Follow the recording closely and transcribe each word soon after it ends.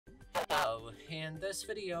Hello, in this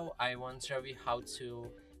video I want to show you how to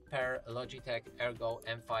pair Logitech Ergo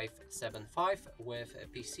M575 with a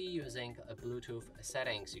PC using Bluetooth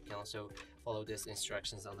settings. You can also follow these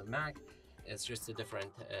instructions on the Mac. It's just the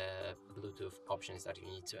different Bluetooth options that you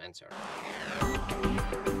need to enter.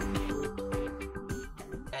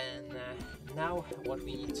 And now what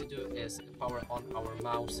we need to do is power on our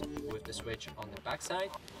mouse with the switch on the back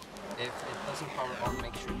side. If it doesn't power on,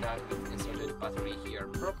 make sure that you've inserted the battery here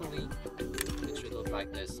properly. It should look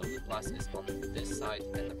like this, so the plus is on this side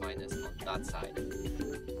and the minus on that side.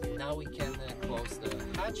 Now we can close the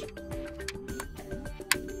hatch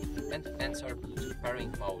and enter Bluetooth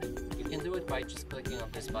pairing mode. You can do it by just clicking on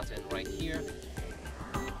this button right here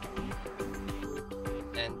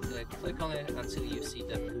and click on it until you see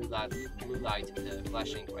the blue light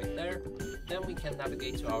flashing right there. Then we can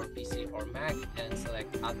navigate to our PC or Mac and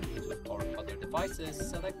select Add Bluetooth or other devices,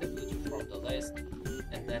 select the Bluetooth from the list,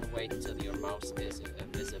 and then wait till your mouse is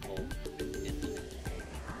visible in the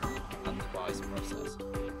Add Device process.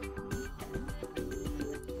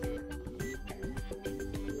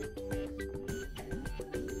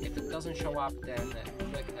 If it doesn't show up, then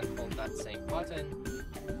click and hold that same button.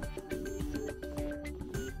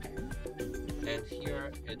 And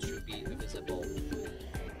here it should be visible.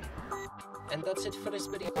 And that's it for this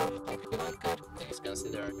video. If you like it, please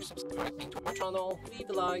consider subscribing to our channel, leave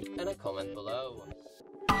a like and a comment below.